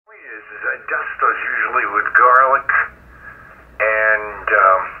is I dust those usually with garlic and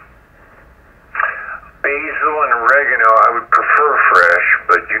basil and oregano. I would prefer fresh,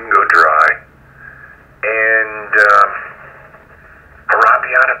 but you can go dry. And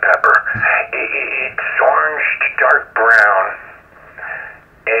arrabbiata pepper. It's orange to dark brown,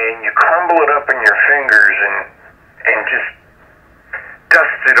 and you crumble it up in your fingers and just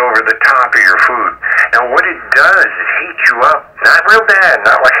dust it over the top of your food. Now what it does is heat you up, not real bad,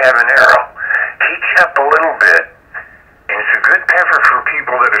 not like habanero. Heats you up a little bit, and it's a good pepper for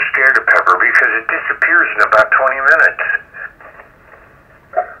people that are scared of pepper because it disappears in about 20 minutes.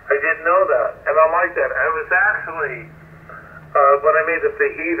 I didn't know that, and I like that. I was actually, when I made the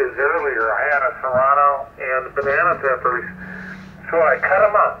fajitas earlier, I had a serrano and banana peppers, so I cut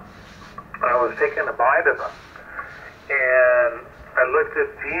them up. I was taking a bite of them, and I looked at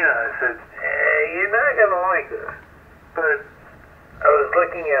Gina, I said, hey, you're not going to like this. But I was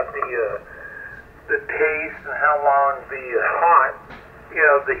looking at the taste and how long the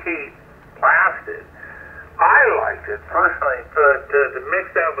the heat lasted. I liked it personally, but to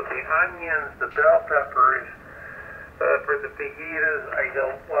mix that with the onions, the bell peppers, for the fajitas, I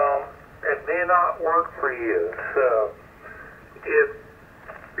go, well, it may not work for you. So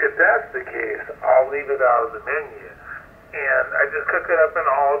if that's the case, I'll leave it out of the menu. And I just cook it up in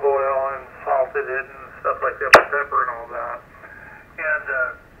olive oil and salted it and stuff like that, with pepper and all that. And,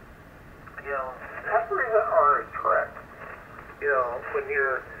 peppers are a trick. When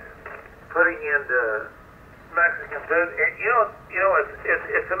you're putting into Mexican food,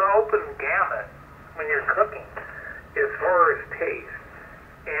 it's an open gamut when you're cooking as far as taste.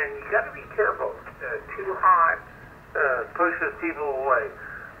 And you got to be careful. Too hot pushes people away.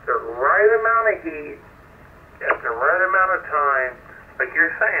 The right amount of heat at the right amount of time, like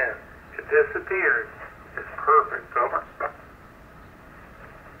you're saying, it disappears. It's perfect. Over.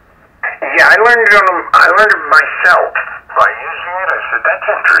 Yeah, I learned it myself by using it. I said, that's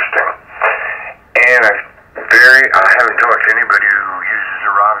interesting. And I haven't talked to anybody who uses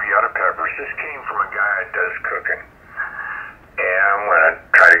arrabbiata peppers. This came from a guy that does cooking. And I'm going to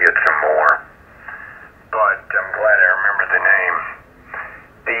try to get some more. But I'm glad I remember the name.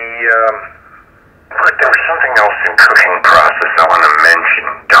 But there was something else in cooking process I want to mention.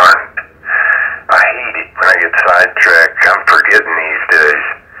 Darn it. I hate it when I get sidetracked. I'm forgetting these days.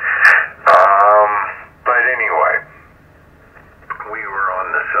 But anyway, we were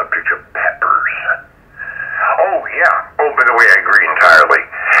on the subject of peppers. Oh, yeah. Oh, by the way, I agree entirely.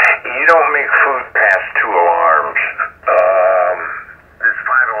 You don't make food past 2 alarms. This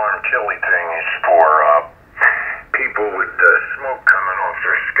 5-alarm chili thing is for people with smoke coming off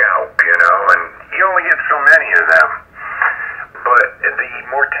their scalp, and you only get so many of them. But the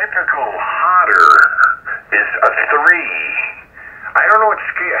more typical hotter is a 3. I don't know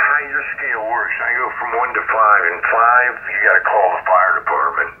how your scale works. I go from 1 to 5, and 5, you got to call the fire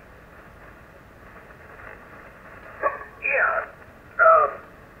department. Yeah.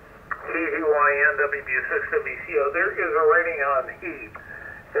 KGYN, WB6WCO, there is a rating on heat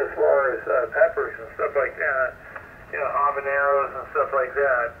as far as peppers and stuff like that. Habaneros and stuff like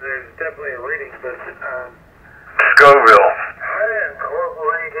that. There's definitely a rating, but Scoville. I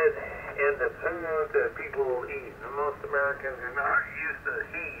incorporate it in the food that people will eat. And most Americans are not used to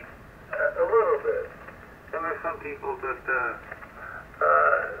heat a little bit. And there's some people that,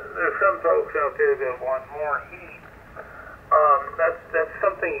 there's some folks out there that want more heat. That's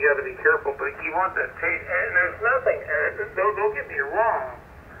something you got to be careful, but you want that taste. And there's nothing, don't get me wrong,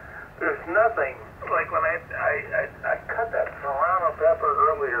 there's nothing, like when I cut that serrano pepper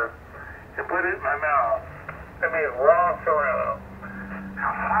earlier and put it in my mouth. I mean, raw serrano. How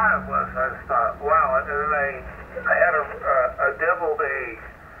hot it was, I just thought, wow. And then I had a deviled egg.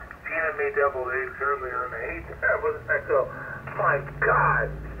 Gina made deviled eggs earlier, and I ate that. I go, my God,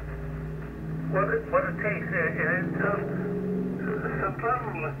 what a taste. And it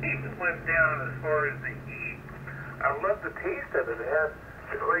subliminally went down as far as the heat. I love the taste of it. It had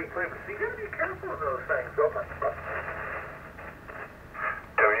a great flavor. So you got to be careful with those things.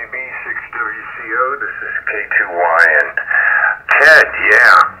 WB6WCO, this is K2YN. Ted,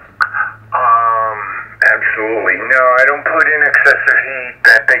 yeah. Absolutely. No, I don't put in excessive heat.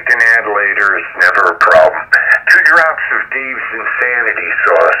 That they can add later is never a problem. 2 drops of Dave's Insanity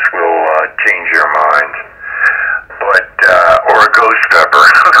sauce will change your mind. But, or a ghost pepper.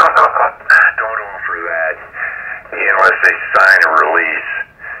 Don't offer that unless they sign a release.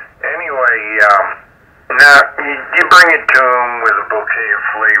 Anyway, now, you bring it to them with a bouquet of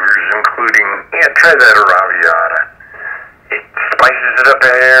flavors, including, try that arrabbiata. It spices it up a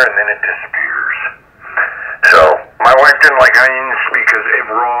hair, and then it disappears. So, my wife didn't like onions because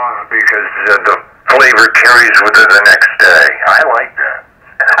raw, because the flavor carries with it the next day. I like that.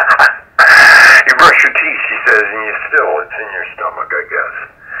 You brush your teeth, she says, and it's in your stomach, I guess.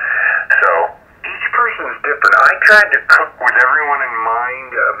 So, each person's different. I tried to cook with everyone in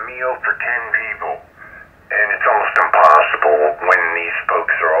mind a meal for 10 people, and it's almost impossible when these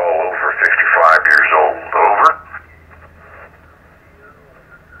folks are all over 55 years old. Over?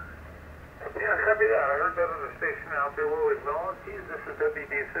 Yeah, copy that. I heard that on the station out there where we know. Geez, this is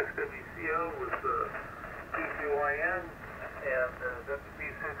WB6WCO with PCYN and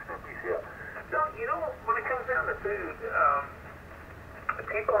WB6WCO. You know, when it comes down to food,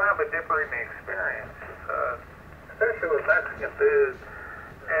 people have a differing experience, especially with Mexican food.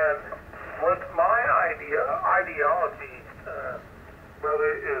 And what my ideology,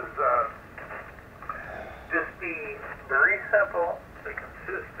 brother, is just be very simple, a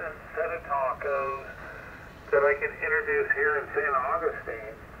consistent set of tacos that I can introduce here in St.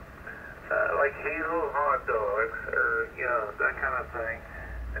 Augustine, like Hazel hot dogs or, that kind of thing.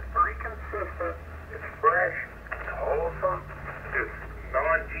 It's very consistent, it's fresh, it's wholesome, it's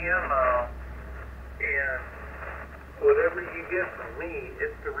non-GMO, and whatever you get from me,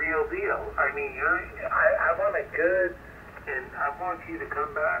 it's the real deal. I mean, I want it good, and I want you to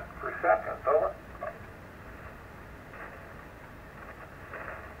come back for seconds, over.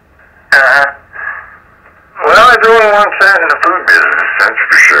 Well, everyone wants that in the food business, that's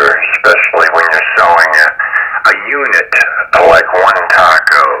for sure, especially when you're selling a unit, like one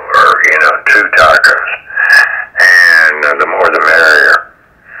taco or, two tacos. And the more the merrier.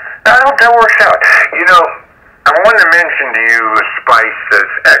 I hope that works out. I want to mention to you a spice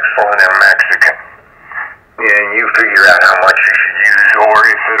that's excellent in Mexican. And you figure out how much you should use, or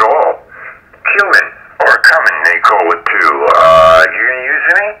if at all. Cumin, or cumin, they call it too. You gonna use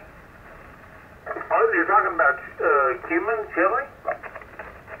any? Oh, you're talking about cumin, chili?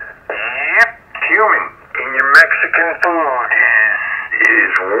 Yep, cumin in your Mexican food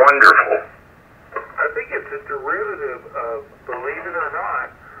is wonderful. I think it's a derivative of, believe it or not,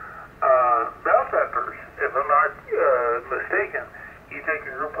 bell peppers, if I'm not mistaken. You take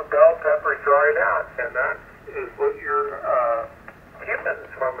a group of bell peppers, dry it out, and that is what your cumin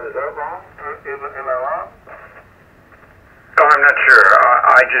is from. Is that wrong? Am I wrong? Oh, I'm not sure.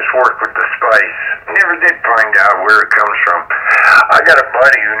 I just work with the spice. Never did find out where it comes from. I got a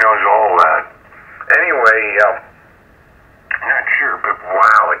buddy who knows all that. Anyway, not sure, but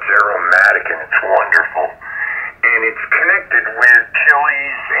wow, it's aromatic and it's wonderful. And it's connected with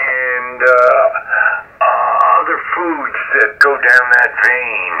chilies and other foods that go down that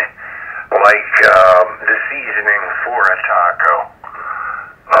vein, like the seasoning for a taco.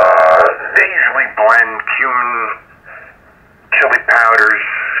 They usually blend cumin, chili powders,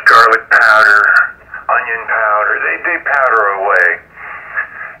 garlic powder, onion powder. They powder away.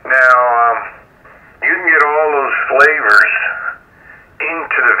 Now, you can get all those flavors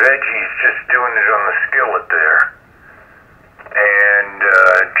into the veggies just doing it on the skillet there. And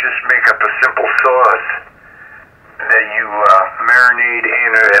just make up a simple sauce that you marinate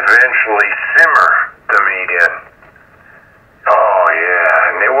and eventually simmer the meat in. Oh yeah,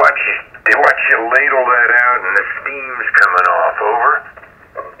 and they watch you ladle that out and the steam's coming off. Over?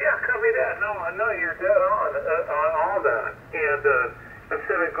 Yeah, copy that. No, I know you're dead on all that. And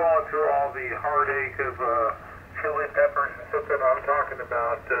instead of going through all the heartache of chili peppers and stuff that I'm talking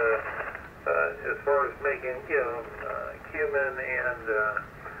about, as far as making, cumin and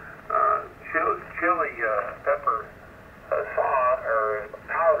chili pepper sauce or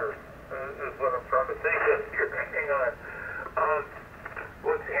powder is what I'm trying to think of. Hang on.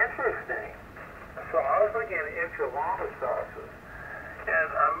 What's interesting, so I was looking at enchilada sauces, and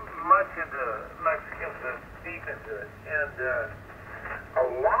I'm much into Mexican food, deep into it, and a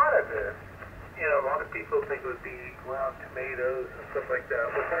lot of it, a lot of people think it would be ground tomatoes and stuff like that,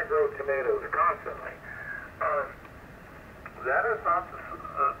 which I grow tomatoes constantly. That is not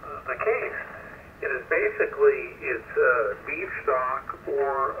the case. It is basically, it's beef stock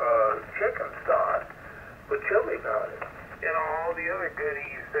or chicken stock with chili powder and all the other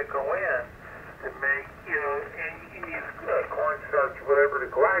goodies that go in to make, and you use cornstarch or whatever to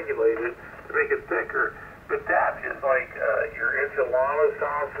coagulate it to make it thicker. But that is like your enchilada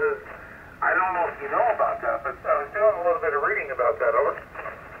sauces. I don't know if you know about that, but I was doing a little bit of reading about that. Over.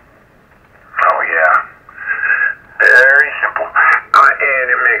 Oh yeah, very simple, and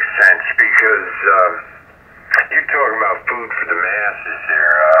it makes sense because you're talking about food for the masses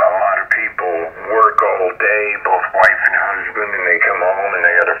there. A lot of people work all day, both wife and husband, and they come home and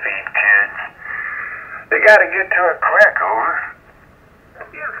they gotta feed kids. They gotta get to it quick. Over.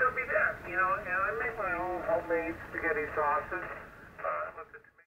 Yeah, it could be that. And I make my own homemade spaghetti sausage.